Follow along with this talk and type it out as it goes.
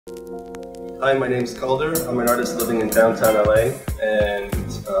Hi, my name is Calder. I'm an artist living in downtown LA, and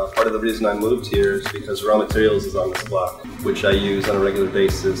part of the reason I moved here is because raw materials is on this block, which I use on a regular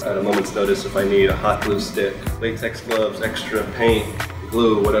basis at a moment's notice if I need a hot glue stick, latex gloves, extra paint,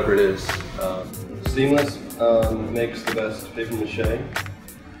 glue, whatever it is. Seamless makes the best paper mache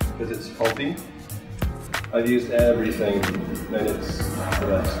because it's pulpy. I've used everything and it's the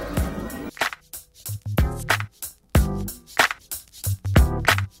best.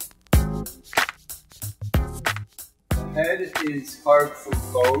 The head is carved from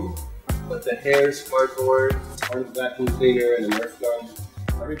foam, but the hair is cardboard, part of a vacuum cleaner and a Nerf gun.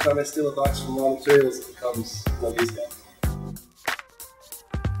 Every time I steal a box from raw materials, it becomes one of these guys.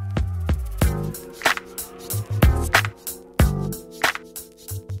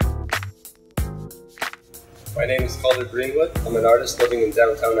 My name is Calder Greenwood. I'm an artist living in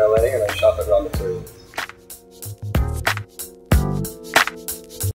downtown LA and I shop at Raw Materials.